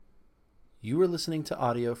You are listening to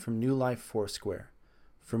audio from New Life Foursquare.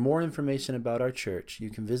 For more information about our church, you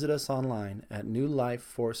can visit us online at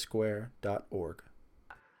newlifefoursquare.org.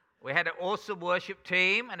 We had an awesome worship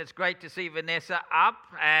team, and it's great to see Vanessa up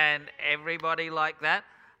and everybody like that.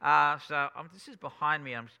 This is behind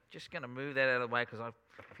me. I'm just going to move that out of the way because I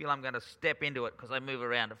feel I'm going to step into it because I move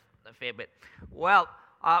around a fair bit. Well,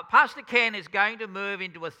 Pastor Ken is going to move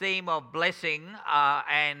into a theme of blessing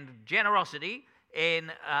and generosity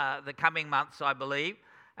in the coming months, I believe.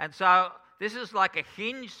 And so this is like a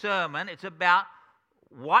hinge sermon. It's about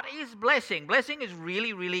what is blessing. Blessing is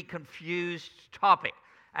really, really confused topic,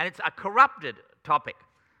 and it's a corrupted topic.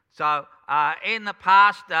 So in the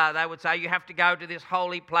past, they would say you have to go to this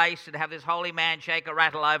holy place and have this holy man shake a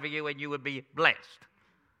rattle over you and you would be blessed,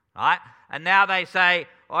 right? And now they say,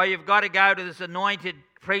 oh, you've got to go to this anointed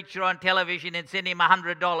preacher on television and send him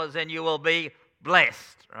 $100 and you will be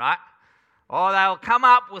blessed, right? Or they'll come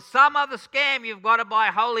up with some other scam. You've got to buy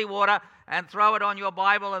holy water and throw it on your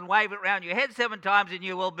Bible and wave it around your head 7 times and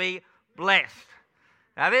you will be blessed.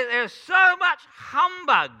 Now, there's so much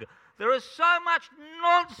humbug. There is so much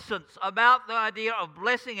nonsense about the idea of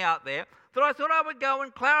blessing out there that I thought I would go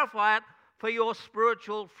and clarify it for your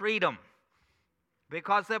spiritual freedom.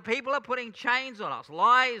 Because the people are putting chains on us,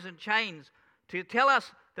 lies and chains, to tell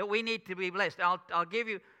us that we need to be blessed. I'll give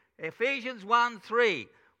you Ephesians 1:3.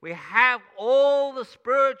 We have all the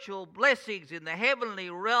spiritual blessings in the heavenly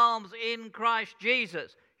realms in Christ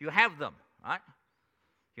Jesus. You have them, right?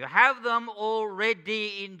 You have them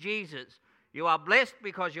already in Jesus. You are blessed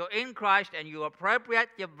because you're in Christ and you appropriate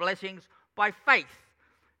your blessings by faith.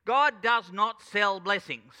 God does not sell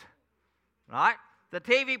blessings, right? The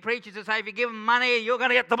TV preachers that say if you give them money, you're going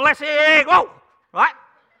to get the blessing. Whoa, right?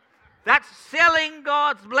 That's selling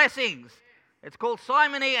God's blessings. It's called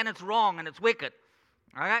simony and it's wrong and it's wicked.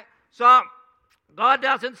 Okay, so God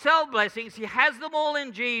doesn't sell blessings. He has them all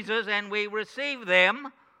in Jesus, and we receive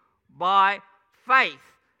them by faith.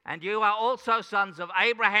 And you are also sons of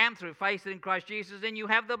Abraham through faith in Christ Jesus, and you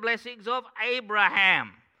have the blessings of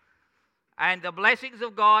Abraham. And the blessings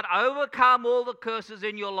of God overcome all the curses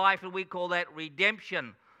in your life, and we call that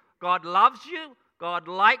redemption. God loves you, God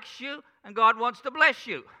likes you, and God wants to bless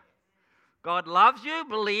you. God loves you,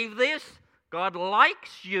 believe this. God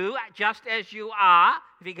likes you just as you are.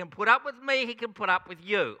 If he can put up with me, he can put up with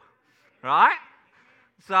you. Right?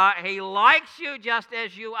 So he likes you just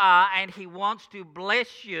as you are, and he wants to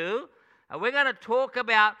bless you. And we're going to talk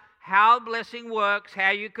about how blessing works,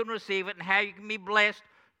 how you can receive it, and how you can be blessed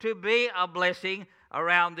to be a blessing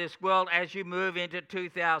around this world as you move into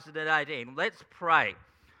 2018. Let's pray.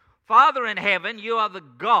 Father in heaven, you are the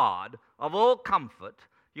God of all comfort.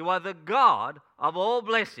 You are the God of all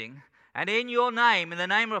blessing. And in your name, in the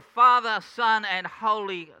name of Father, Son, and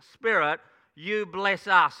Holy Spirit, you bless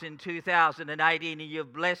us in 2018 and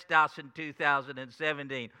you've blessed us in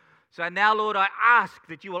 2017. So now, Lord, I ask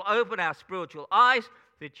that you will open our spiritual eyes,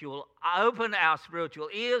 that you will open our spiritual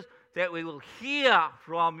ears, that we will hear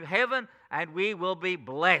from heaven and we will be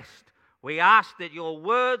blessed. We ask that your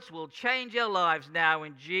words will change our lives now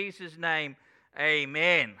in Jesus' name.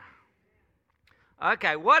 Amen.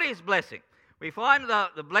 Okay, what is blessing? We find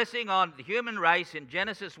the blessing on the human race in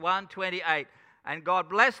Genesis 1:28. And God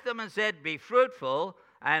blessed them and said, be fruitful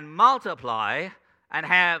and multiply and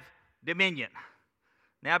have dominion.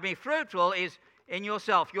 Now, be fruitful is in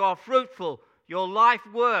yourself. You're fruitful. Your life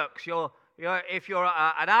works. If you're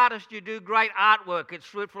an artist, you do great artwork. It's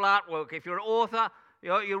fruitful artwork. If you're an author,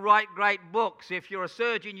 you write great books. If you're a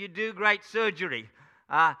surgeon, you do great surgery.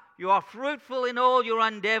 You are fruitful in all your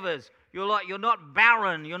endeavors. You're not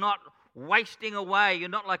barren. You're not wasting away. You're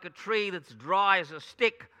not like a tree that's dry as a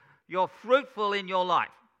stick. You're fruitful in your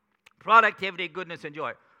life. Productivity, goodness, and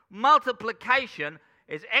joy. Multiplication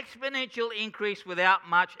is exponential increase without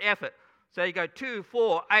much effort. So you go 2,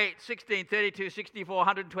 4, 8, 16, 32, 64,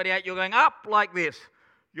 128. You're going up like this.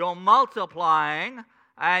 You're multiplying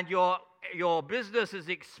and your business is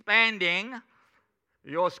expanding.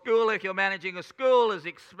 Your school, if you're managing a school, is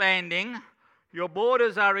expanding. Your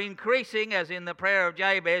borders are increasing, as in the prayer of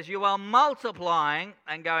Jabez. You are multiplying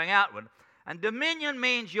and going outward. And dominion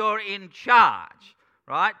means you're in charge,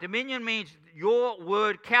 right? Dominion means your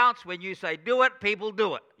word counts. When you say do it, people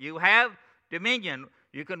do it. You have dominion.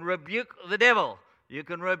 You can rebuke the devil. You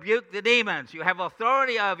can rebuke the demons. You have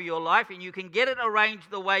authority over your life, and you can get it arranged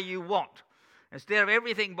the way you want. Instead of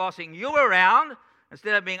everything bossing you around,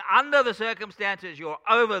 instead of being under the circumstances, you're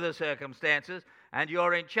over the circumstances, and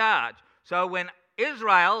you're in charge. So when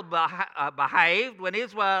Israel behaved, when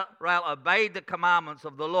Israel obeyed the commandments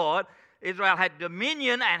of the Lord, Israel had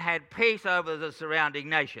dominion and had peace over the surrounding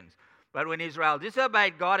nations. But when Israel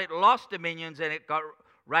disobeyed God, it lost dominions and it got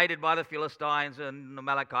raided by the Philistines and the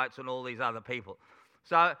Amalekites and all these other people.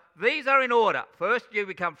 So these are in order. First you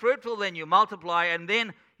become fruitful, then you multiply, and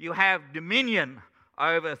then you have dominion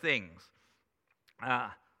over things.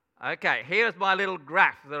 Okay, here's my little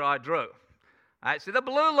graph that I drew. So the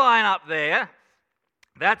blue line up there,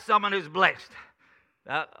 that's someone who's blessed.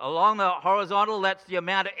 Along the horizontal, that's the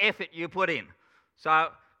amount of effort you put in. So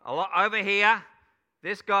over here,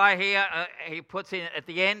 this guy here, he puts in at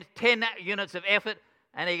the end 10 units of effort,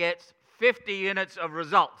 and he gets 50 units of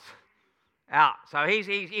results out. So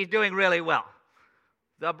he's doing really well.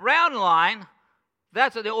 The brown line,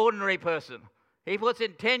 that's an ordinary person. He puts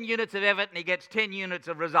in 10 units of effort and he gets 10 units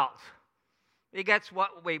of results. He gets what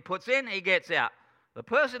he puts in, he gets out. The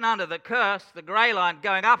person under the curse, the grey line,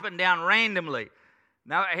 going up and down randomly.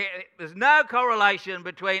 Now, there's no correlation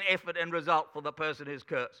between effort and result for the person who's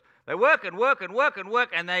cursed. They work and work and work and work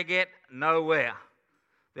and they get nowhere.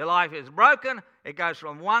 Their life is broken. It goes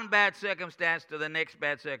from one bad circumstance to the next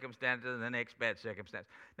bad circumstance to the next bad circumstance.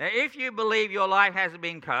 Now, if you believe your life has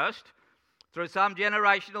been cursed through some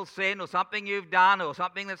generational sin or something you've done or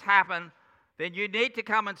something that's happened, then you need to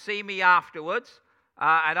come and see me afterwards,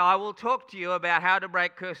 and I will talk to you about how to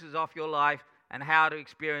break curses off your life and how to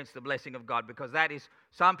experience the blessing of God, because that is,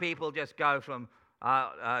 some people just go from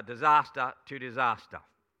disaster to disaster.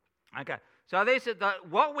 Okay, so this is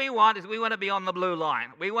what we want is we want to be on the blue line.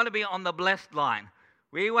 We want to be on the blessed line.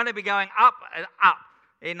 We want to be going up and up.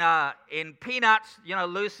 In Peanuts, you know,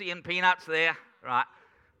 Lucy and Peanuts there, right?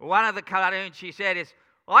 One of the cartoons she said is,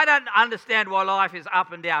 I don't understand why life is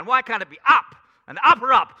up and down. Why can't it be up and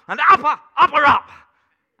upper up and upper up?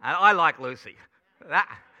 And I like Lucy.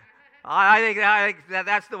 I think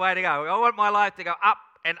that's the way to go. I want my life to go up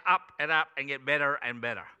and up and up and get better and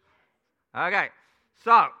better. Okay,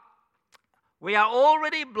 so we are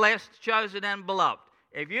already blessed, chosen, and beloved.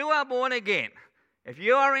 If you are born again, if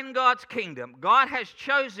you are in God's kingdom, God has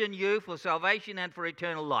chosen you for salvation and for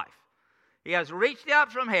eternal life. He has reached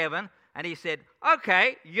out from heaven and he said,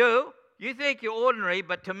 okay, you think you're ordinary,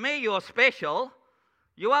 but to me you're special.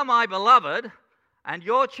 You are my beloved and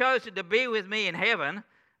you're chosen to be with me in heaven,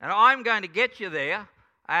 and I'm going to get you there.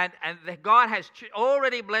 And God has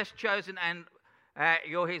already blessed, chosen, and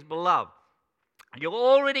you're his beloved. You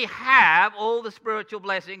already have all the spiritual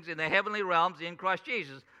blessings in the heavenly realms in Christ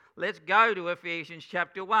Jesus. Let's go to Ephesians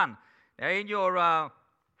chapter 1. Now, in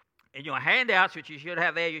your handouts, which you should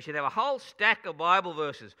have there, you should have a whole stack of Bible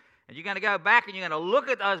verses. And you're going to go back and you're going to look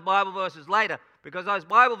at those Bible verses later, because those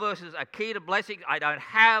Bible verses are key to blessings. I don't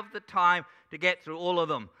have the time to get through all of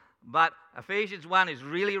them. But Ephesians 1 is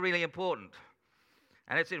really, really important.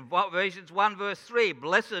 And it's in Ephesians 1 verse 3,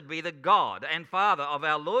 Blessed be the God and Father of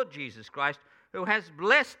our Lord Jesus Christ, who has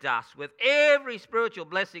blessed us with every spiritual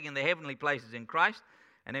blessing in the heavenly places in Christ.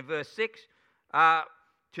 And in verse 6,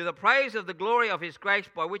 to the praise of the glory of his grace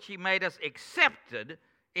by which he made us accepted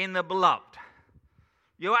in the beloved.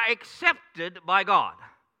 You are accepted by God.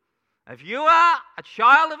 If you are a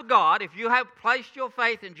child of God, if you have placed your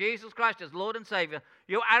faith in Jesus Christ as Lord and Savior,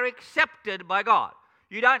 you are accepted by God.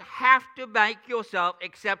 You don't have to make yourself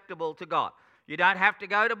acceptable to God. You don't have to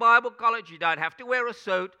go to Bible college. You don't have to wear a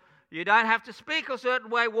suit. You don't have to speak a certain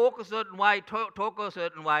way, walk a certain way, talk a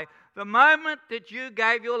certain way. The moment that you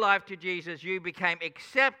gave your life to Jesus, you became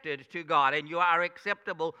accepted to God, and you are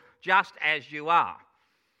acceptable just as you are.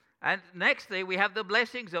 And nextly, we have the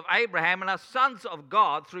blessings of Abraham and are sons of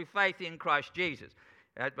God through faith in Christ Jesus.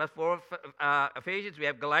 But for Ephesians, we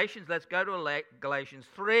have Galatians. Let's go to Galatians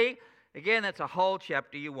 3. Again, that's a whole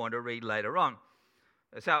chapter you want to read later on.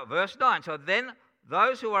 So, verse 9. So then,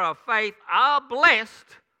 those who are of faith are blessed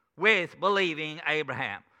with believing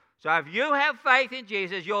Abraham. So if you have faith in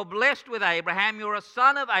Jesus, you're blessed with Abraham. You're a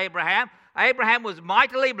son of Abraham. Abraham was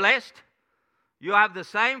mightily blessed. You have the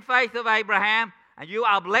same faith of Abraham, and you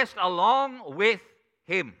are blessed along with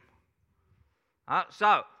him.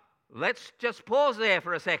 So let's just pause there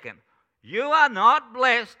for a second. You are not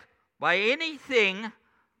blessed by anything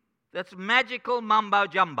that's magical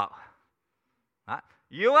mumbo-jumbo.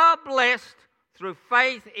 You are blessed through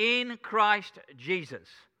faith in Christ Jesus.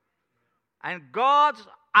 And God's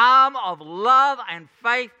arm of love and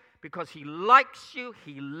faith, because he likes you,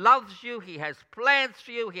 he loves you, he has plans for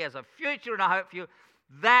you, he has a future and a hope for you.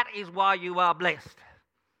 That is why you are blessed.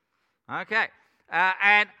 Okay.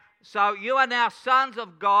 And so you are now sons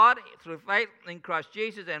of God through faith in Christ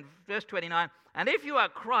Jesus. And verse 29, and if you are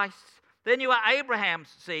Christ's, then you are Abraham's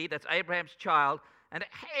seed, that's Abraham's child, and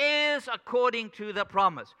heirs according to the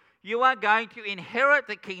promise. You are going to inherit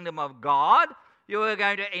the kingdom of God. You are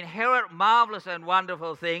going to inherit marvelous and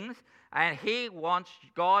wonderful things. And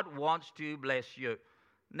God wants to bless you.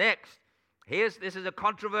 Next, this is a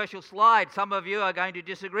controversial slide. Some of you are going to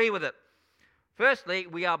disagree with it. Firstly,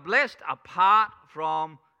 we are blessed apart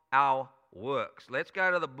from our works. Let's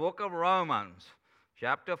go to the book of Romans,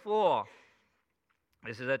 chapter 4.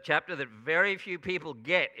 This is a chapter that very few people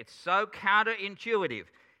get. It's so counterintuitive.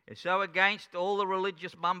 It's so against all the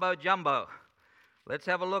religious mumbo-jumbo. Let's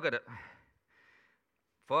have a look at it.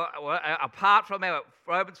 Apart from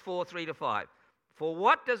Romans 4, 3-5. For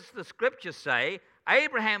what does the Scripture say?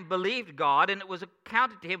 Abraham believed God, and it was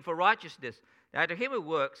accounted to him for righteousness. Now to him who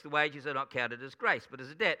works, the wages are not counted as grace, but as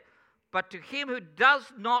a debt. But to him who does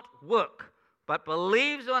not work, but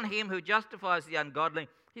believes on him who justifies the ungodly,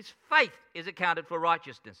 his faith is accounted for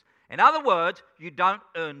righteousness. In other words, you don't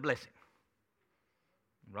earn blessing.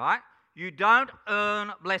 Right? You don't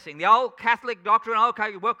earn blessing. The old Catholic doctrine,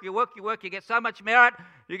 okay, you work, you get so much merit,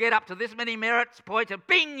 you get up to this many merits points, and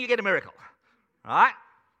bing, you get a miracle. Right?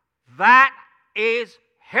 That is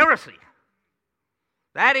heresy.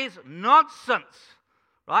 That is nonsense.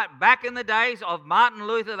 Right? Back in the days of Martin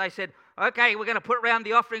Luther, they said, okay, we're going to put around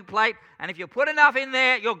the offering plate, and if you put enough in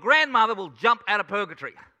there, your grandmother will jump out of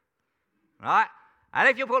purgatory. Right? And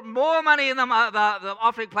if you put more money in the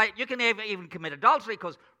offering plate, you can even commit adultery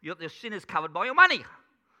because your sin is covered by your money.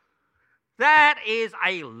 That is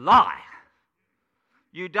a lie.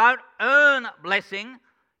 You don't earn blessing.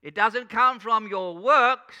 It doesn't come from your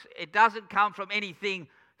works. It doesn't come from anything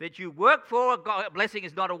that you work for. Blessing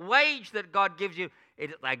is not a wage that God gives you.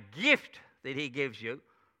 It is a gift that He gives you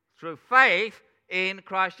through faith in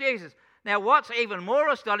Christ Jesus. Now, what's even more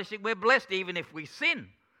astonishing, we're blessed even if we sin.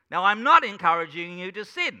 Now, I'm not encouraging you to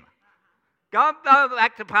sin. Go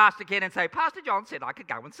back to Pastor Ken and say, Pastor John said I could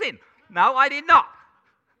go and sin. No, I did not.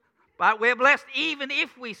 But we're blessed even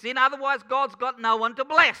if we sin. Otherwise, God's got no one to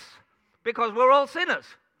bless because we're all sinners.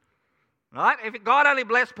 Right? If God only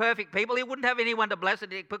blessed perfect people, He wouldn't have anyone to bless.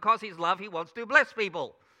 And because His love, He wants to bless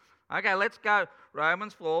people. Okay, let's go.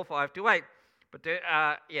 Romans 4, 5-8.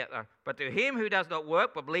 But to him who does not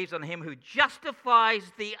work, but believes on Him who justifies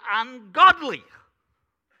the ungodly.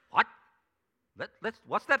 What?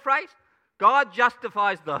 What's that phrase? God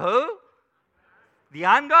justifies the who? The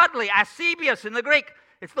ungodly. Asebius in the Greek.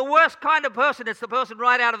 It's the worst kind of person. It's the person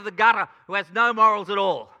right out of the gutter who has no morals at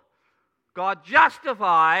all. God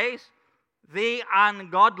justifies the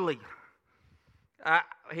ungodly.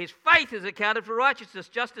 His faith is accounted for righteousness,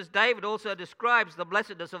 just as David also describes the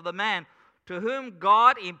blessedness of the man to whom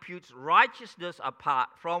God imputes righteousness apart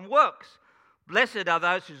from works. Blessed are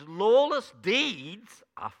those whose lawless deeds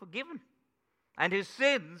are forgiven and whose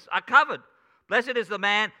sins are covered. Blessed is the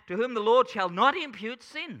man to whom the Lord shall not impute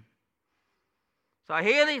sin. So I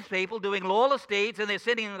hear these people doing lawless deeds and they're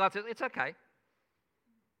sinning, and God says, it's okay.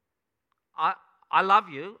 I love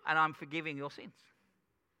you and I'm forgiving your sins.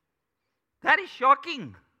 That is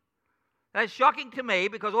shocking. That is shocking to me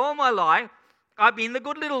because all my life I've been the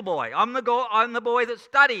good little boy. I'm the boy that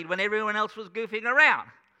studied when everyone else was goofing around.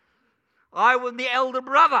 I was the elder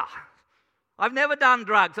brother. I've never done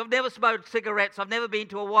drugs. I've never smoked cigarettes. I've never been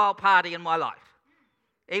to a wild party in my life,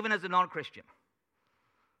 even as a non-Christian.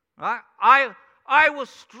 Right? I was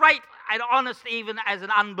straight and honest even as an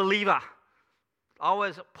unbeliever. I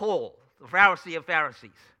was Paul, the Pharisee of Pharisees,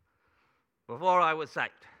 before I was saved.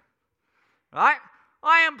 Right?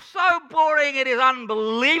 I am so boring, it is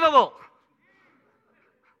unbelievable.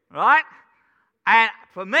 Right? And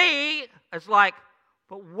for me, it's like,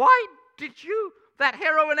 but why did you, that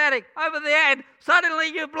heroin addict over there, and suddenly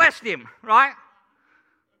you blessed him, right?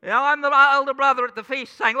 You know, I'm the elder brother at the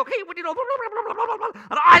feast saying, look, he did all blah, blah, blah, blah, blah, blah,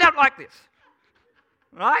 and I don't like this,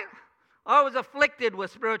 right? I was afflicted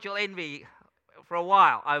with spiritual envy for a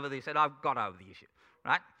while over this, and I've got over the issue,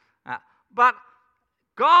 right? But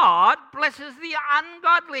God blesses the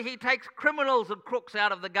ungodly. He takes criminals and crooks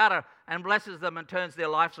out of the gutter and blesses them and turns their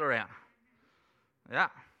lives around. Yeah.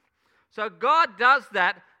 So God does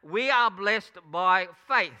that. We are blessed by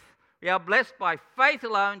faith. We are blessed by faith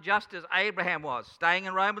alone, just as Abraham was. Staying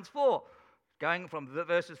in Romans 4, going from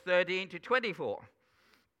verses 13 to 24.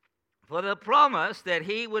 For the promise that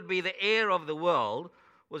he would be the heir of the world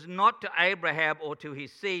was not to Abraham or to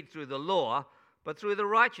his seed through the law, but through the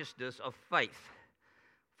righteousness of faith.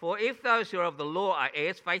 For if those who are of the law are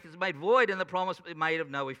heirs, faith is made void and the promise is made of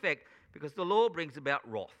no effect, because the law brings about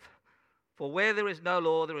wrath. For where there is no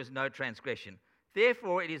law, there is no transgression.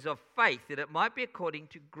 Therefore it is of faith that it might be according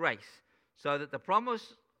to grace, so that the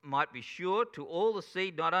promise might be sure to all the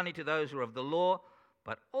seed, not only to those who are of the law,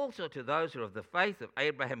 but also to those who are of the faith of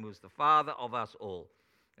Abraham, who is the father of us all.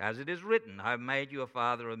 As it is written, I have made you a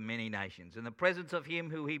father of many nations, in the presence of him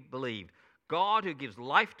who he believed, God who gives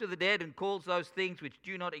life to the dead and calls those things which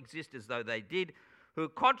do not exist as though they did, who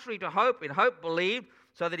contrary to hope, in hope believed,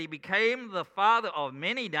 so that he became the father of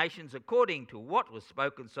many nations according to what was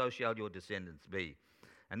spoken, so shall your descendants be.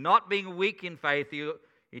 And not being weak in faith,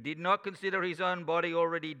 he did not consider his own body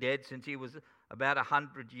already dead, since he was about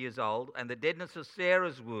 100 years old, and the deadness of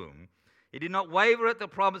Sarah's womb. He did not waver at the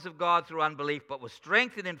promise of God through unbelief, but was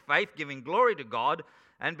strengthened in faith, giving glory to God,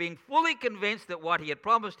 and being fully convinced that what he had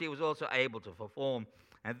promised he was also able to perform.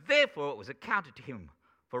 And therefore it was accounted to him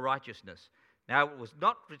for righteousness. Now it was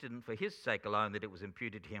not written for his sake alone that it was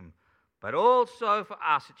imputed to him, but also for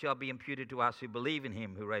us it shall be imputed to us who believe in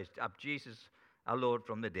him who raised up Jesus our Lord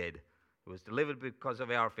from the dead, who was delivered because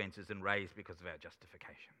of our offences and raised because of our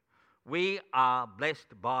justification. We are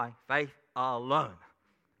blessed by faith alone.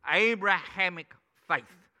 Abrahamic faith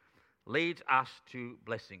leads us to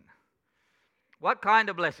blessing. What kind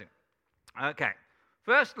of blessing? Okay.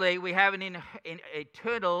 Firstly, we have an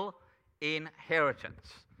eternal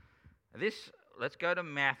inheritance. Let's go to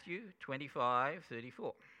Matthew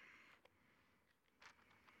 25:34.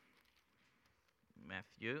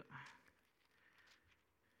 Matthew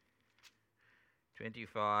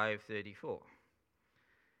 25:34.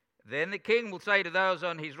 Then the king will say to those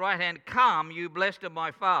on his right hand, "Come, you blessed of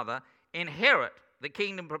my Father, inherit the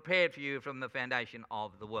kingdom prepared for you from the foundation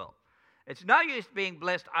of the world." It's no use being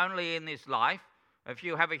blessed only in this life. If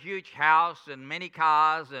you have a huge house and many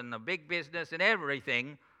cars and a big business and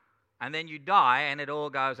everything, and then you die and it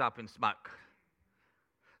all goes up in smoke.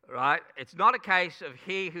 Right? It's not a case of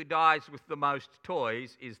he who dies with the most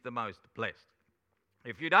toys is the most blessed.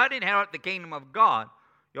 If you don't inherit the kingdom of God,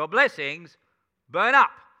 your blessings burn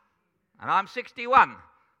up. And I'm 61,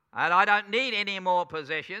 and I don't need any more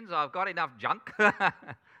possessions. I've got enough junk.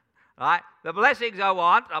 Right? The blessings I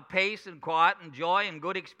want are peace and quiet and joy and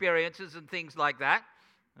good experiences and things like that.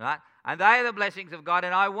 Right? And they are the blessings of God,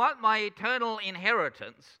 and I want my eternal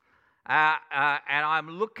inheritance, and I'm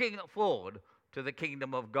looking forward to the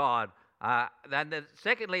kingdom of God.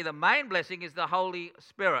 Secondly, the main blessing is the Holy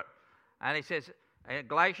Spirit. And it says, in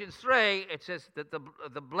Galatians 3, it says that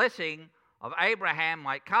the blessing of Abraham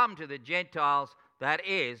might come to the Gentiles, that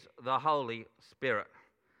is the Holy Spirit.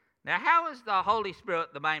 Now, how is the Holy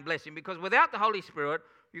Spirit the main blessing? Because without the Holy Spirit,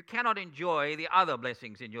 you cannot enjoy the other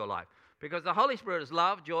blessings in your life. Because the Holy Spirit is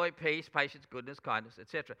love, joy, peace, patience, goodness, kindness,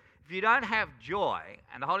 etc. If you don't have joy,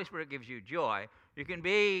 and the Holy Spirit gives you joy, you can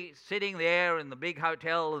be sitting there in the big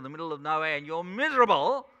hotel in the middle of nowhere and you're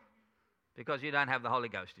miserable because you don't have the Holy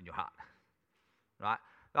Ghost in your heart. Right?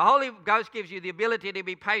 The Holy Ghost gives you the ability to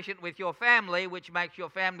be patient with your family, which makes your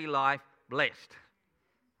family life blessed.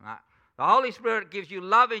 Right? The Holy Spirit gives you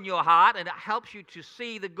love in your heart, and it helps you to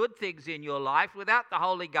see the good things in your life. Without the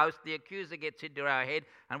Holy Ghost, the accuser gets into our head,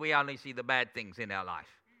 and we only see the bad things in our life.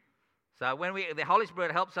 So the Holy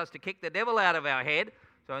Spirit helps us to kick the devil out of our head.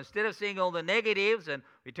 So instead of seeing all the negatives, and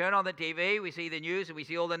we turn on the TV, we see the news, and we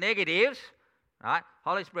see all the negatives, right?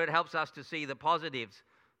 Holy Spirit helps us to see the positives.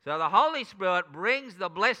 So the Holy Spirit brings the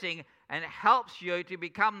blessing and helps you to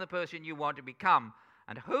become the person you want to become.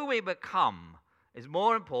 And who we become is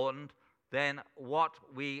more important than what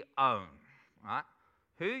we own. Right?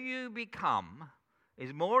 Who you become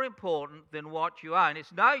is more important than what you own.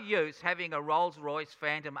 It's no use having a Rolls-Royce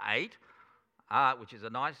Phantom 8, which is a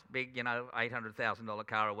nice big, $800,000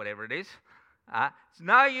 car or whatever it is. It's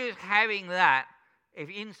no use having that if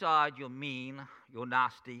inside you're mean, you're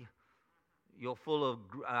nasty, you're full of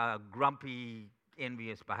grumpy,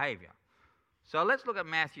 envious behavior. So let's look at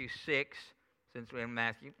Matthew 6, since we're in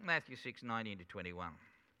Matthew 6, 19 to 21.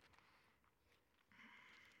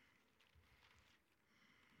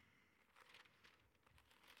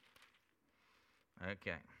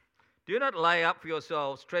 Okay. Do not lay up for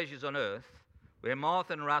yourselves treasures on earth, where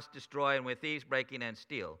moth and rust destroy and where thieves break in and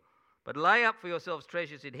steal. But lay up for yourselves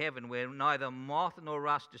treasures in heaven, where neither moth nor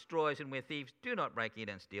rust destroys and where thieves do not break in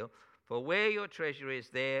and steal. For where your treasure is,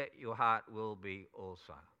 there your heart will be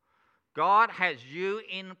also. God has you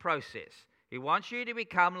in process. He wants you to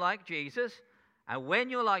become like Jesus. And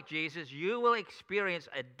when you're like Jesus, you will experience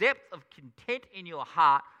a depth of content in your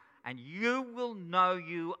heart, and you will know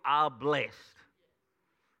you are blessed.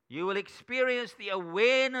 You will experience the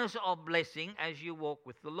awareness of blessing as you walk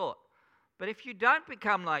with the Lord. But if you don't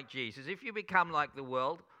become like Jesus, if you become like the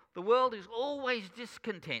world is always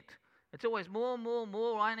discontent. It's always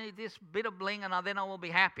more, I need this bit of bling and then I will be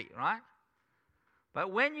happy, right?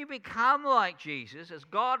 But when you become like Jesus,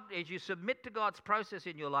 as you submit to God's process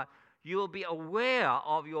in your life, you will be aware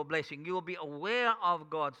of your blessing. You will be aware of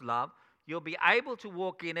God's love. You'll be able to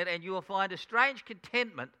walk in it, and you will find a strange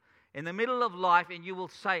contentment in the middle of life, and you will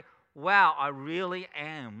say, wow, I really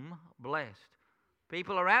am blessed.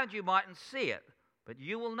 People around you mightn't see it, but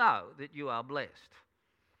you will know that you are blessed.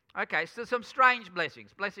 Okay, so some strange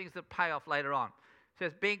blessings that pay off later on. It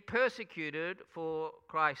says, being persecuted for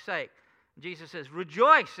Christ's sake. Jesus says,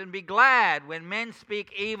 rejoice and be glad when men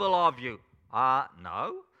speak evil of you.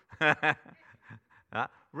 No.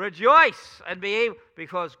 Rejoice and be evil,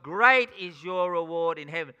 because great is your reward in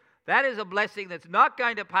heaven. That is a blessing that's not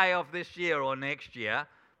going to pay off this year or next year.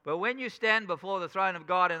 But when you stand before the throne of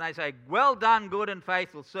God and they say, well done, good and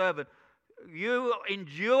faithful servant, you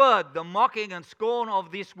endured the mocking and scorn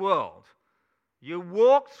of this world. You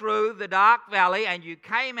walked through the dark valley and you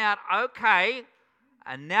came out okay,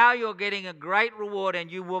 and now you're getting a great reward, and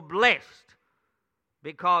you were blessed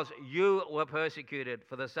because you were persecuted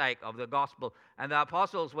for the sake of the gospel. And the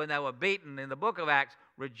apostles, when they were beaten in the book of Acts,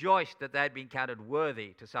 rejoiced that they'd been counted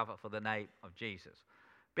worthy to suffer for the name of Jesus.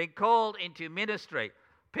 Being called into ministry.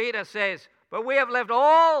 Peter says, but we have left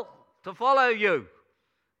all to follow you.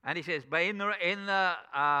 And he says, but in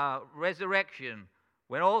the resurrection,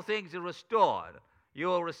 when all things are restored, you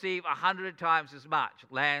will receive 100 times as much,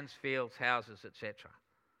 lands, fields, houses, etc.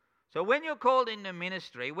 So when you're called into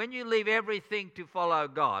ministry, when you leave everything to follow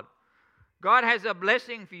God, God has a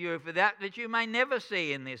blessing for you for that you may never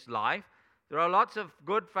see in this life. There are lots of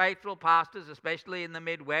good, faithful pastors, especially in the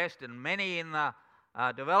Midwest and many in the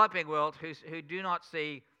developing world, who do not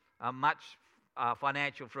see much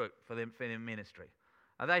financial fruit for their ministry.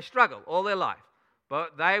 They struggle all their life,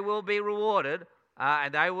 but they will be rewarded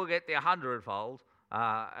and they will get their 100-fold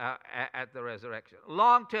at the resurrection.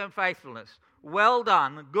 Long-term faithfulness. Well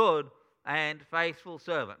done, good and faithful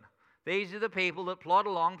servant. These are the people that plod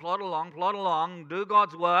along, do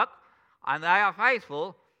God's work, and they are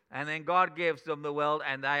faithful, and then God gives them the world,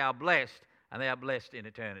 and they are blessed in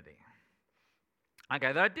eternity.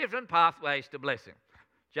 Okay, there are different pathways to blessing.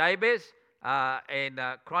 Jabez, in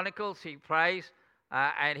Chronicles, he prays,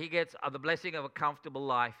 and he gets the blessing of a comfortable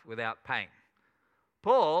life without pain.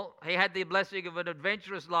 Paul, he had the blessing of an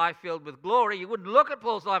adventurous life filled with glory. You wouldn't look at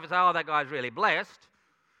Paul's life and say, oh, that guy's really blessed.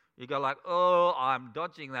 You go like, oh, I'm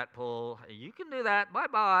dodging that, Paul. You can do that.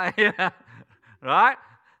 Bye-bye. Right?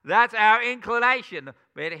 That's our inclination.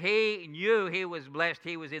 But he knew he was blessed.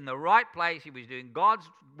 He was in the right place. He was doing God's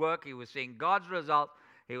work. He was seeing God's results.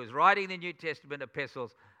 He was writing the New Testament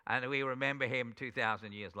epistles, and we remember him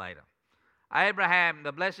 2,000 years later. Abraham,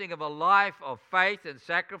 the blessing of a life of faith and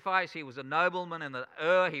sacrifice. He was a nobleman in the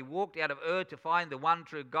Ur. He walked out of Ur to find the one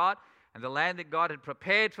true God and the land that God had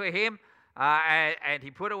prepared for him. And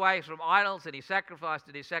he put away from idols, and he sacrificed,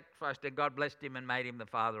 and God blessed him and made him the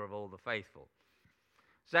father of all the faithful.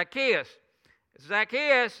 Zacchaeus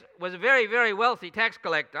was a very, very wealthy tax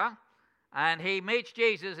collector, and he meets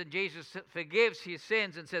Jesus, and Jesus forgives his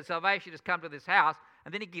sins and says, salvation has come to this house,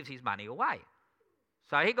 and then he gives his money away.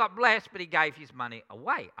 So he got blessed, but he gave his money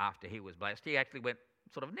away after he was blessed. He actually went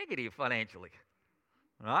sort of negative financially,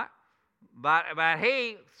 right? But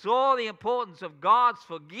he saw the importance of God's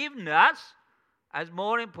forgiveness as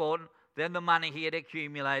more important than the money he had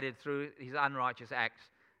accumulated through his unrighteous acts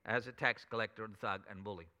as a tax collector and thug and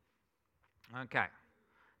bully. Okay,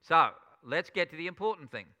 so let's get to the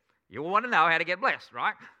important thing. You want to know how to get blessed,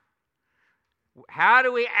 right? How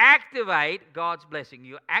do we activate God's blessing?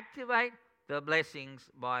 You activate the blessings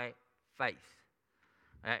by faith.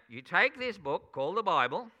 You take this book called the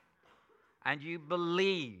Bible and you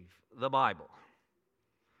believe the Bible.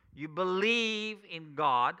 You believe in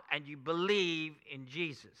God and you believe in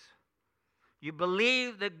Jesus. You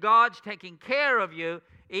believe that God's taking care of you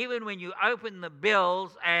even when you open the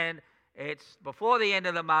bills and it's before the end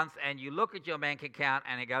of the month and you look at your bank account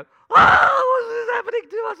and you go, oh, what is happening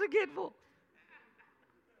to us again for?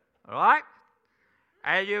 All right?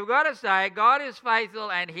 And you've got to say, God is faithful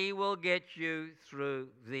and he will get you through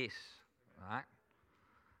this. Right?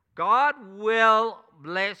 God will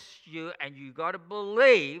bless you, and you've got to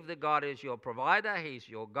believe that God is your provider, he's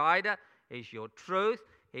your guider, he's your truth,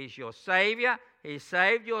 he's your savior, he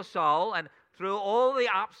saved your soul. And through all the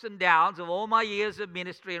ups and downs of all my years of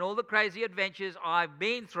ministry and all the crazy adventures I've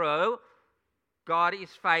been through, God is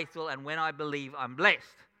faithful, and when I believe, I'm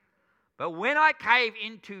blessed. But when I cave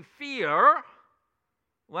into fear,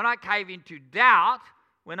 when I cave into doubt,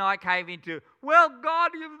 when I cave into, well,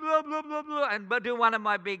 God, you blah, blah, blah, blah, but do one of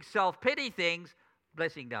my big self-pity things,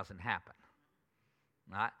 blessing doesn't happen.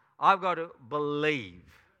 Right? I've got to believe.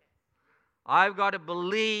 I've got to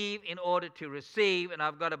believe in order to receive, and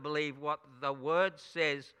I've got to believe what the Word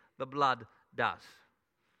says the blood does.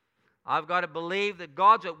 I've got to believe that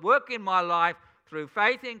God's at work in my life through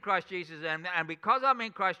faith in Christ Jesus, and because I'm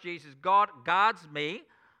in Christ Jesus, God guards me,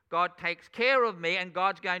 God takes care of me, and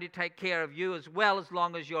God's going to take care of you as well as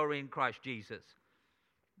long as you're in Christ Jesus.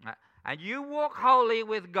 And you walk holy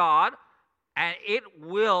with God, and it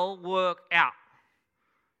will work out.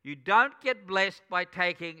 You don't get blessed by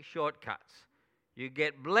taking shortcuts. You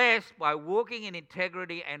get blessed by walking in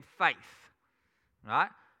integrity and faith. Right?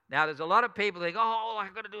 Now, there's a lot of people think, all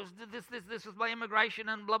I've got to do is this is my immigration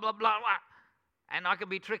and blah, blah, blah, blah. And I can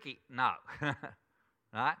be tricky. No.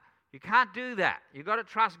 Right? You can't do that. You've got to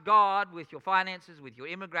trust God with your finances, with your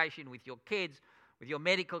immigration, with your kids, with your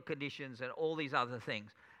medical conditions, and all these other things.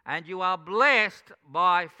 And you are blessed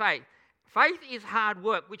by faith. Faith is hard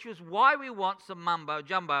work, which is why we want some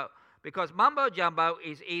mumbo-jumbo, because mumbo-jumbo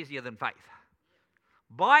is easier than faith.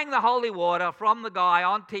 Buying the holy water from the guy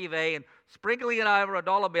on TV and sprinkling it over a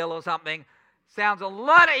dollar bill or something sounds a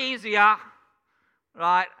lot easier,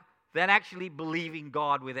 right, than actually believing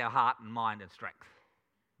God with our heart and mind and strength.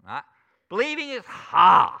 Right? Believing is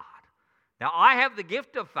hard. Now, I have the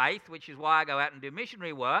gift of faith, which is why I go out and do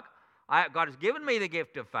missionary work. God has given me the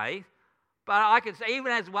gift of faith, but I can say,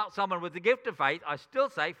 even as someone with the gift of faith, I still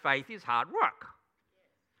say faith is hard work.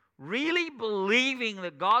 Really believing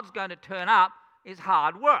that God's going to turn up is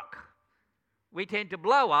hard work. We tend to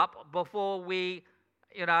blow up before we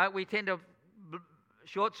tend to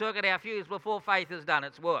short-circuit our fuse before faith has done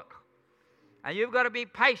its work. And you've got to be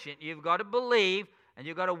patient. You've got to believe, and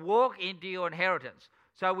you've got to walk into your inheritance.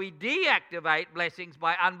 So we deactivate blessings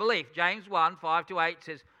by unbelief. James 1, 5-8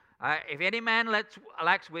 says, if any man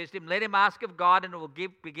lacks wisdom, let him ask of God, and it will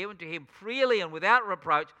be given to him freely and without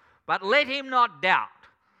reproach. But let him not doubt.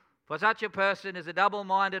 For such a person is a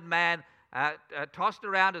double-minded man, tossed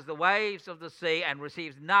around as the waves of the sea, and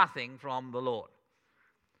receives nothing from the Lord.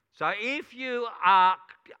 So if you are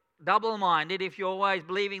double-minded, if you're always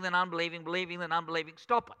believing then unbelieving,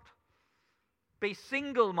 stop it. Be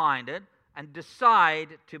single-minded and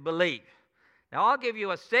decide to believe. Now, I'll give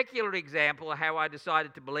you a secular example of how I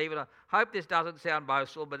decided to believe it. I hope this doesn't sound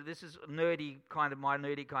boastful, but this is my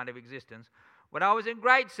nerdy kind of existence. When I was in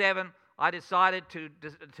grade 7, I decided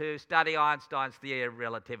to study Einstein's theory of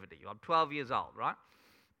relativity. I'm 12 years old, right?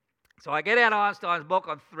 So I get out Einstein's book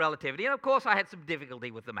on relativity, and of course I had some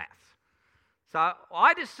difficulty with the maths. So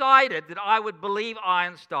I decided that I would believe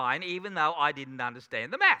Einstein even though I didn't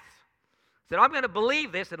understand the maths. I said, I'm going to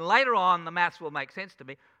believe this, and later on the maths will make sense to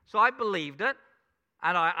me. So I believed it,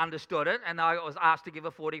 and I understood it, and I was asked to give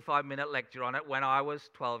a 45-minute lecture on it when I was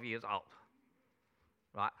 12 years old.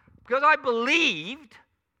 Right? Because I believed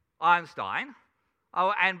Einstein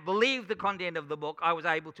and believed the content of the book, I was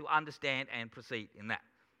able to understand and proceed in that.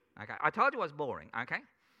 Okay, I told you I was boring. Okay,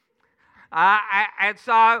 and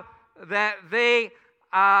so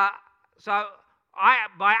I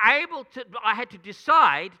had to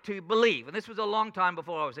decide to believe, and this was a long time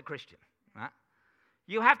before I was a Christian. Right?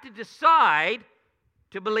 You have to decide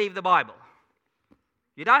to believe the Bible.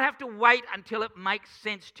 You don't have to wait until it makes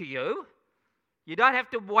sense to you. You don't have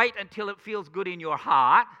to wait until it feels good in your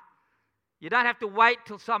heart. You don't have to wait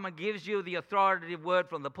till someone gives you the authoritative word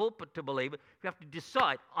from the pulpit to believe it. You have to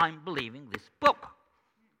decide, I'm believing this book.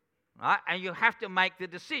 Right? And you have to make the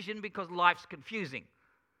decision because life's confusing.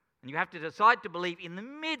 And you have to decide to believe in the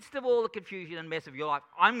midst of all the confusion and mess of your life,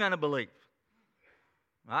 I'm going to believe.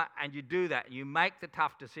 Right? And you do that. You make the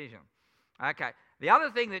tough decision. Okay. The other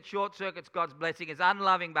thing that short-circuits God's blessing is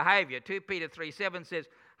unloving behavior. 2 Peter 3:7 says,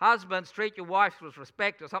 husbands, treat your wives with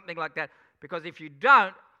respect, or something like that, because if you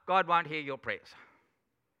don't, God won't hear your prayers.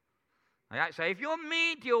 Okay? So if you're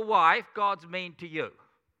mean to your wife, God's mean to you.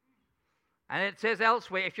 And it says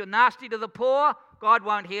elsewhere, if you're nasty to the poor, God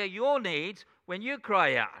won't hear your needs when you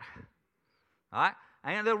cry out. Right?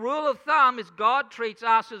 And the rule of thumb is God treats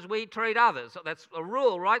us as we treat others. So that's a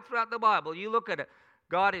rule right throughout the Bible. You look at it.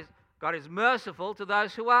 God is merciful to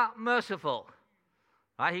those who are merciful.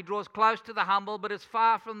 Right? He draws close to the humble, but is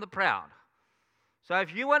far from the proud. So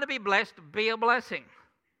if you want to be blessed, be a blessing.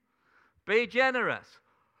 Be generous.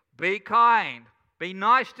 Be kind. Be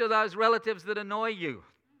nice to those relatives that annoy you.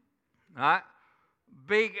 Right?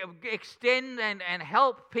 Extend and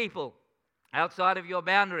help people outside of your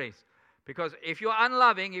boundaries. Because if you're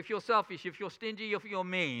unloving, if you're selfish, if you're stingy, if you're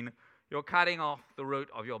mean, you're cutting off the root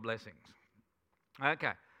of your blessings.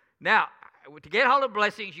 Okay. Now, to get hold of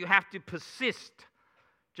blessings, you have to persist.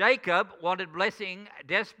 Jacob wanted blessing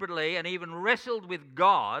desperately and even wrestled with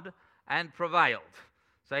God and prevailed.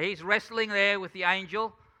 So he's wrestling there with the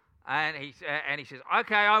angel, and he says,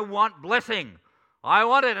 okay, I want blessing. I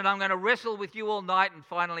want it, and I'm going to wrestle with you all night. And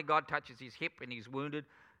finally God touches his hip, and he's wounded,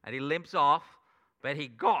 and he limps off. But he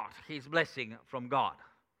got his blessing from God.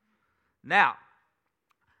 Now,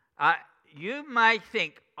 you may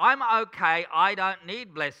think, I'm okay, I don't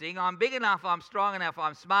need blessing, I'm big enough, I'm strong enough,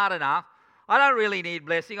 I'm smart enough, I don't really need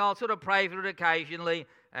blessing, I'll sort of pray for it occasionally,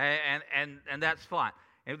 and that's fine.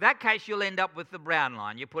 In that case, you'll end up with the brown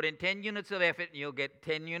line. You put in 10 units of effort and you'll get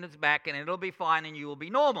 10 units back and it'll be fine and you will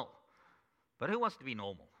be normal. But who wants to be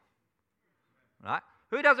normal? Right?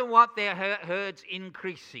 Who doesn't want their herds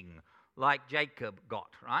increasing like Jacob got,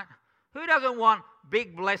 right? Who doesn't want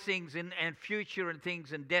big blessings and future and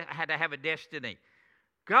things and had to have a destiny?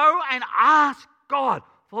 Go and ask God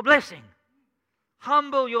for blessing.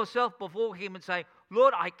 Humble yourself before Him and say,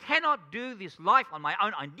 Lord, I cannot do this life on my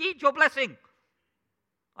own. I need your blessing.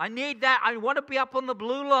 I need that. I want to be up on the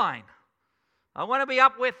blue line. I want to be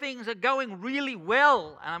up where things are going really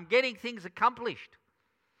well and I'm getting things accomplished.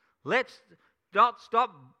 Let's not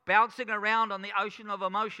stop bouncing around on the ocean of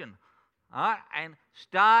emotion, and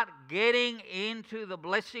start getting into the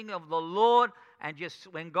blessing of the Lord. And just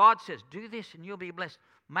when God says, do this and you'll be blessed.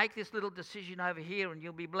 Make this little decision over here and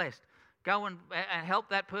you'll be blessed. Go and help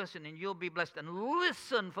that person and you'll be blessed. And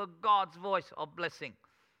listen for God's voice of blessing.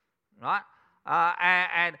 Right?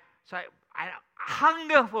 And so I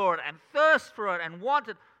hunger for it and thirst for it and want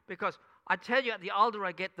it, because I tell you, the older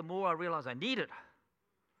I get, the more I realize I need it.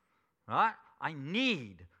 Right? I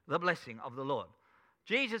need the blessing of the Lord.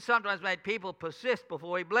 Jesus sometimes made people persist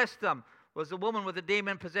before He blessed them. It was the woman with the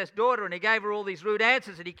demon-possessed daughter, and He gave her all these rude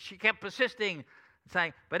answers, and she kept persisting,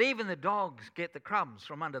 saying, but even the dogs get the crumbs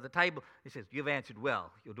from under the table. He says, you've answered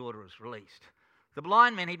well. Your daughter is released. The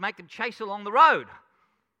blind men, He'd make them chase along the road.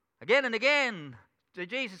 Again and again, to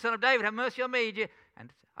Jesus, Son of David, have mercy on me.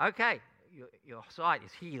 And okay, your sight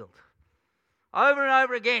is healed. Over and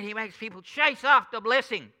over again, He makes people chase after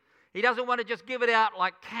blessing. He doesn't want to just give it out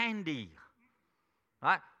like candy.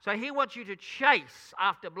 Right? So He wants you to chase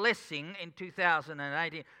after blessing in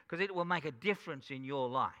 2018, because it will make a difference in your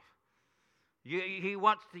life. He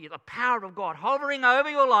wants the power of God hovering over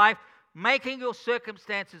your life, making your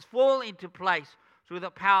circumstances fall into place through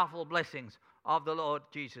the powerful blessings of the Lord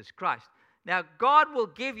Jesus Christ. Now, God will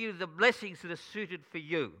give you the blessings that are suited for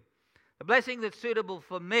you. The blessing that's suitable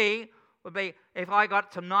for me would be if I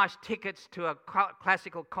got some nice tickets to a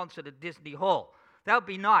classical concert at Disney Hall. That would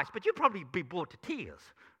be nice, but you'd probably be bored to tears.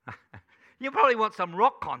 You probably want some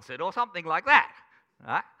rock concert or something like that.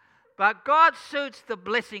 Right? But God suits the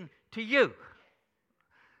blessing to you.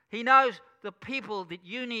 He knows the people that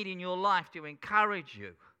you need in your life to encourage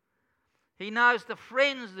you. He knows the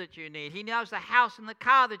friends that you need. He knows the house and the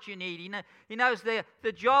car that you need. He knows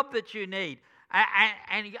the job that you need.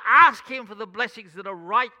 And you ask Him for the blessings that are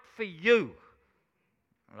right for you.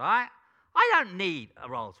 Right? I don't need a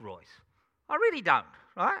Rolls Royce. I really don't.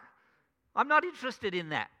 Right? I'm not interested in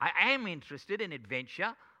that. I am interested in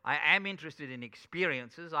adventure. I am interested in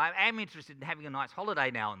experiences. I am interested in having a nice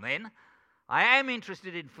holiday now and then. I am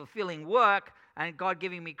interested in fulfilling work and God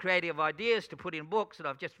giving me creative ideas to put in books. And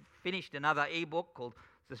I've just finished another ebook called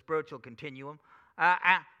The Spiritual Continuum.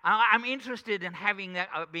 I'm interested in having that,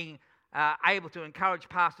 being able to encourage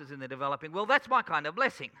pastors in the developing. Well, that's my kind of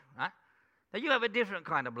blessing. Right? Now you have a different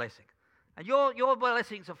kind of blessing. And your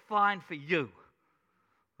blessings are fine for you.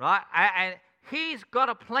 Right? And He's got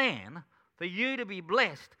a plan for you to be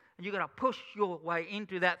blessed. And you've got to push your way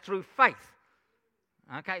into that through faith.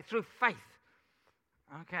 Okay? Through faith.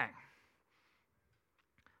 Okay,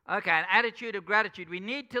 an attitude of gratitude. We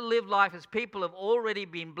need to live life as people have already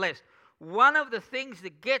been blessed. One of the things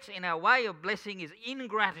that gets in our way of blessing is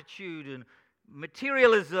ingratitude and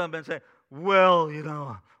materialism, and say,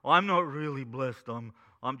 well, I'm not really blessed.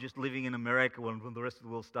 I'm just living in America when the rest of the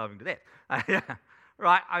world's starving to death.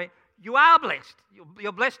 Right? I mean, you are blessed.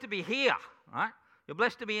 You're blessed to be here. Right? You're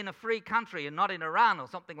blessed to be in a free country and not in Iran or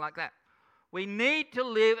something like that. We need to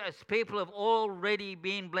live as people have already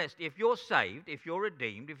been blessed. If you're saved, if you're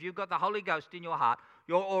redeemed, if you've got the Holy Ghost in your heart,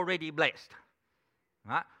 you're already blessed.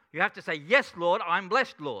 Right? You have to say, yes, Lord, I'm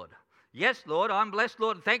blessed, Lord. Yes, Lord, I'm blessed,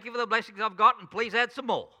 Lord. Thank you for the blessings I've got, and please add some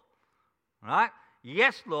more. Right?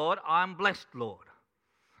 Yes, Lord, I'm blessed, Lord.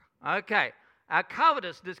 Okay. Our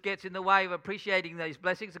covetousness gets in the way of appreciating these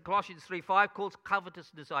blessings. Colossians 3:5 calls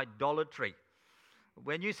covetousness idolatry.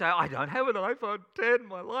 When you say, I don't have an iPhone 10,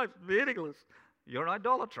 my life's meaningless, you're an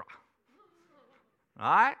idolater.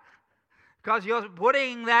 Right? Because you're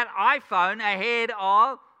putting that iPhone ahead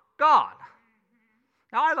of God.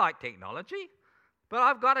 Now, I like technology, but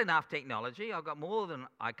I've got enough technology. I've got more than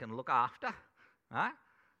I can look after. Right?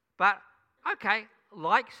 But, okay,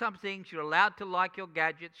 like some things, you're allowed to like your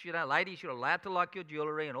gadgets. Ladies, you're allowed to like your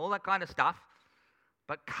jewelry and all that kind of stuff.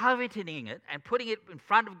 But coveting it and putting it in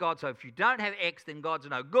front of God, so if you don't have X, then God's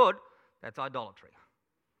no good, that's idolatry.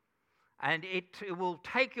 and it will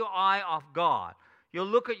take your eye off God. You'll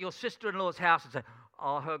look at your sister-in-law's house and say,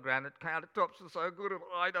 oh, her granite countertops are so good and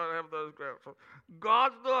I don't have those countertops.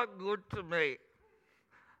 God's not good to me.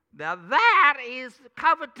 Now that is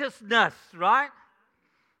covetousness, right?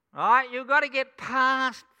 Right? You've got to get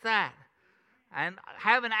past that and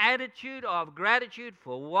have an attitude of gratitude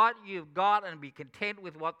for what you've got and be content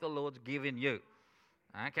with what the Lord's given you.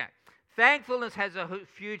 Okay. Thankfulness has a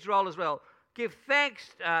huge role as well. Give thanks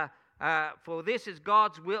for this is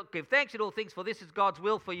God's will. Give thanks in all things, for this is God's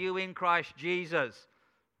will for you in Christ Jesus.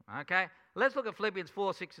 Okay. Let's look at Philippians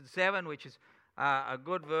 4, 6, and 7, which is a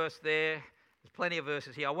good verse there. There's plenty of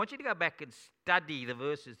verses here. I want you to go back and study the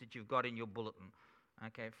verses that you've got in your bulletin.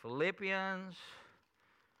 Okay, Philippians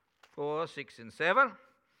 4, 6, and 7.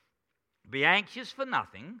 Be anxious for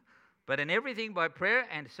nothing, but in everything by prayer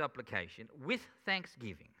and supplication, with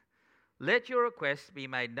thanksgiving. Let your requests be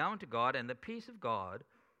made known to God, and the peace of God,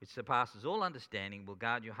 which surpasses all understanding, will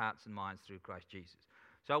guard your hearts and minds through Christ Jesus.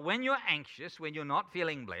 So when you're anxious, when you're not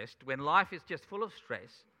feeling blessed, when life is just full of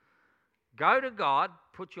stress, go to God,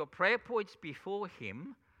 put your prayer points before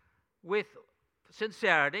Him with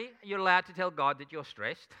sincerity. You're allowed to tell God that you're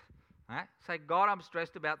stressed. Right? Say, God, I'm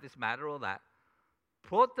stressed about this matter or that.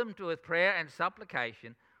 Put them to with prayer and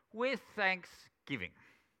supplication with thanksgiving.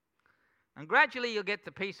 And gradually you'll get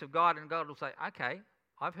the peace of God, and God will say, okay,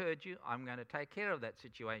 I've heard you. I'm going to take care of that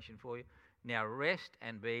situation for you. Now rest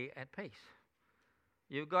and be at peace.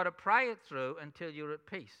 You've got to pray it through until you're at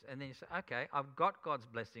peace. And then you say, okay, I've got God's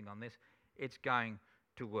blessing on this. It's going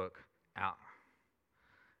to work out.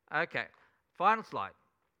 Okay, final slide.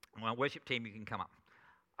 Well, worship team, you can come up.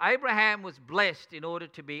 Abraham was blessed in order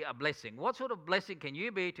to be a blessing. What sort of blessing can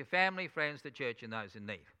you be to family, friends, the church, and those in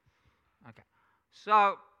need? Okay,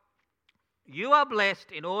 so you are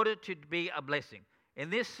blessed in order to be a blessing. In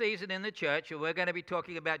this season in the church, we're going to be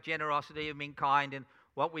talking about generosity and being kind and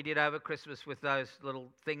what we did over Christmas with those little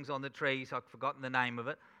things on the trees. I've forgotten the name of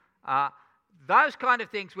it. Those kind of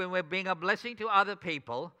things, when we're being a blessing to other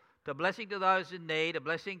people, a blessing to those in need, a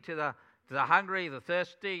blessing to the hungry, the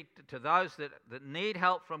thirsty, to those that need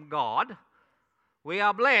help from God, we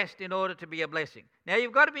are blessed in order to be a blessing. Now,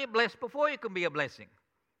 you've got to be blessed before you can be a blessing,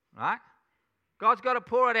 right? God's got to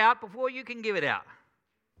pour it out before you can give it out.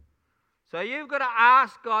 So you've got to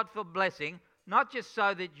ask God for blessing, not just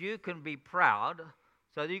so that you can be proud,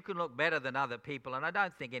 so that you can look better than other people, and I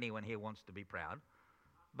don't think anyone here wants to be proud,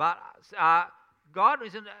 but God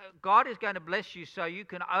is going to bless you so you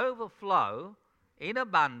can overflow in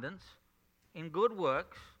abundance, in good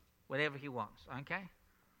works, whenever He wants, okay?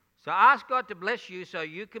 So ask God to bless you so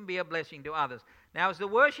you can be a blessing to others. Now, as the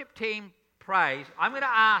worship team prays, I'm going to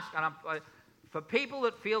ask, for people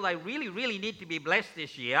that feel they really, really need to be blessed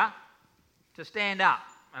this year, to stand up.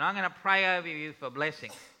 And I'm going to pray over you for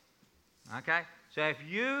blessing. Okay? So if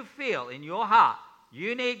you feel in your heart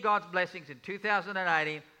you need God's blessings in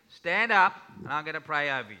 2018, stand up and I'm going to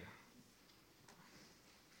pray over you.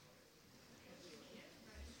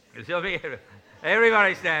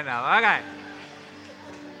 Everybody stand up. Okay.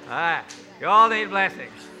 All right. You all need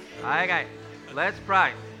blessings. Okay. Let's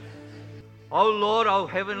pray. Oh Lord, oh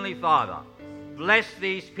Heavenly Father, bless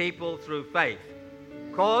these people through faith.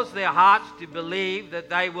 Cause their hearts to believe that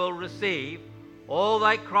they will receive all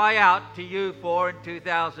they cry out to you for in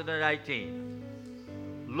 2018.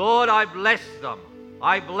 Lord, I bless them.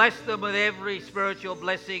 I bless them with every spiritual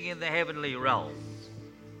blessing in the heavenly realms.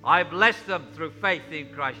 I bless them through faith in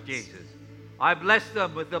Christ Jesus. I bless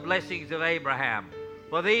them with the blessings of Abraham.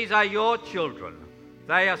 For these are your children.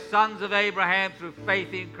 They are sons of Abraham through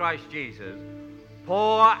faith in Christ Jesus.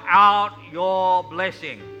 Pour out your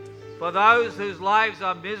blessing. For those whose lives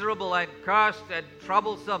are miserable and cursed and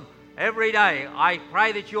troublesome every day, I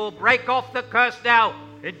pray that you'll break off the curse now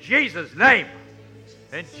in Jesus' name.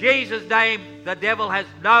 In Jesus' name, the devil has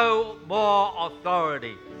no more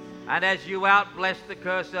authority. And as you outbless the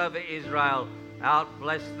curse over Israel,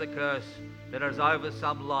 outbless the curse that is over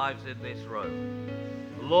some lives in this room.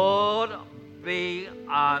 Lord, be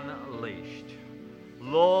unleashed.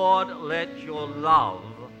 Lord, let your love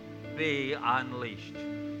be unleashed.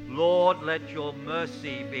 Lord, let your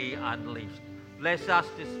mercy be unleashed. Bless us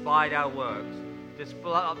despite our works.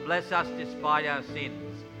 Bless us despite our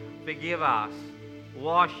sins. Forgive us.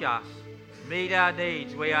 Wash us. Meet our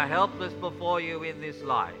needs. We are helpless before you in this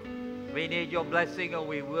life. We need your blessing or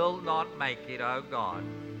we will not make it, oh God.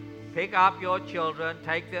 Pick up your children.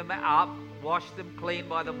 Take them up. Wash them clean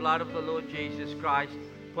by the blood of the Lord Jesus Christ.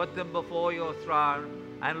 Put them before your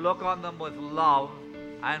throne and look on them with love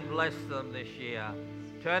and bless them this year.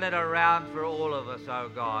 Turn it around for all of us, oh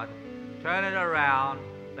God. Turn it around.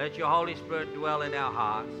 Let your Holy Spirit dwell in our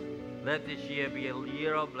hearts. Let this year be a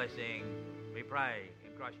year of blessing. We pray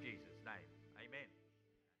in Christ Jesus' name. Amen.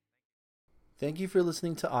 Thank you for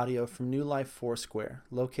listening to audio from New Life Foursquare,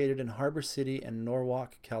 located in Harbor City and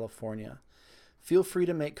Norwalk, California. Feel free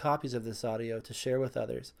to make copies of this audio to share with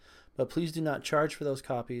others, but please do not charge for those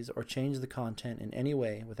copies or change the content in any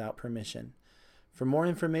way without permission. For more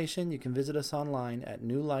information, you can visit us online at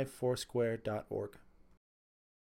newlifefoursquare.org.